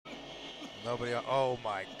Nobody. Oh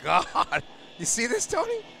my God! You see this,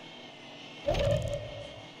 Tony?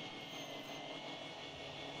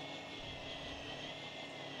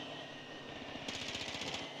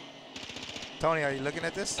 Tony, are you looking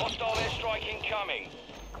at this? Hostile airstrike incoming.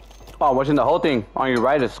 Oh, watching the whole thing on your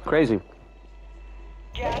right is crazy.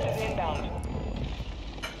 Gas is inbound.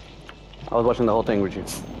 I was watching the whole thing with you.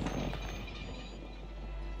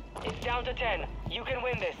 It's down to 10. You can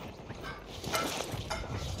win this.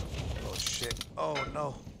 Oh shit! Oh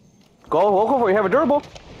no! Go for it. You have a durable.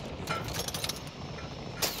 I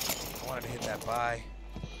wanted to hit that buy.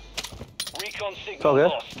 Recon It's all signal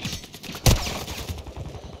good. lost.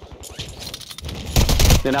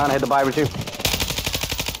 You're not gonna hit the buy with you.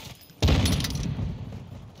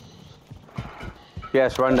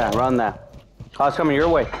 Yes, run that, run that. Oh, it's coming your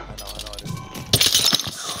way. I know it is.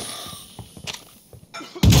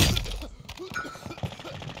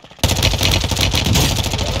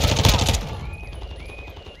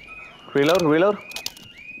 Reload.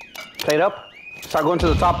 Play it up. Start going to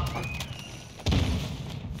the top.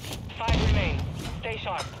 5 remain. Stay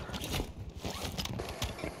sharp.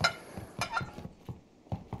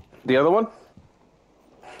 The other one?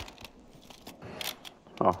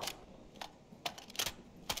 Oh.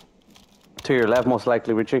 To your left, most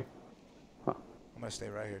likely, Richie. I'm gonna stay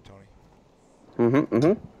right here,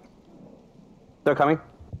 Tony. They're coming.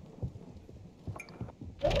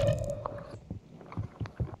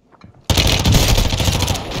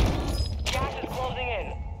 Gas is closing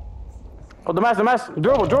in. Oh, the mass.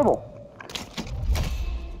 Durable.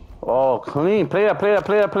 Oh, clean. Play up.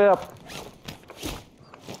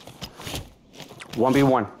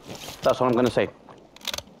 1v1. That's what I'm gonna say.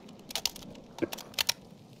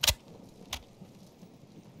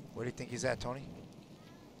 Where do you think he's at, Tony?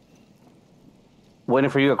 Waiting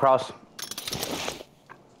for you across.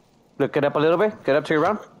 Look, get up a little bit. Get up to your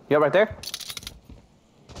round. Yeah, right there.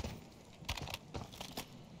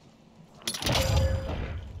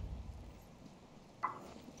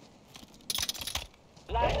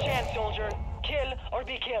 Last chance, soldier. Kill or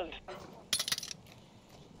be killed.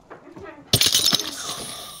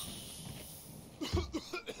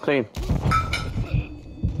 Clean.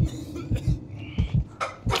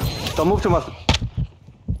 Don't move too much.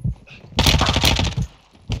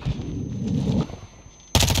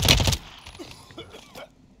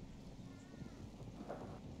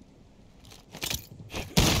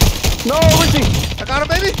 No, Richie! I got him,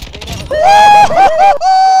 baby!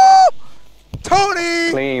 Tony!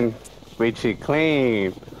 Clean. Richie,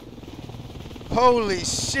 clean. Holy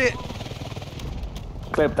shit!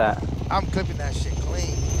 Clip that. I'm clipping that shit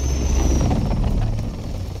clean.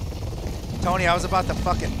 Tony, I was about to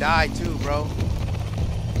fucking die too, bro.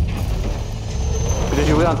 Because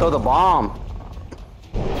you were gonna throw the bomb.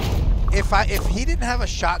 If he didn't have a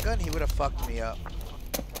shotgun, he would have fucked me up.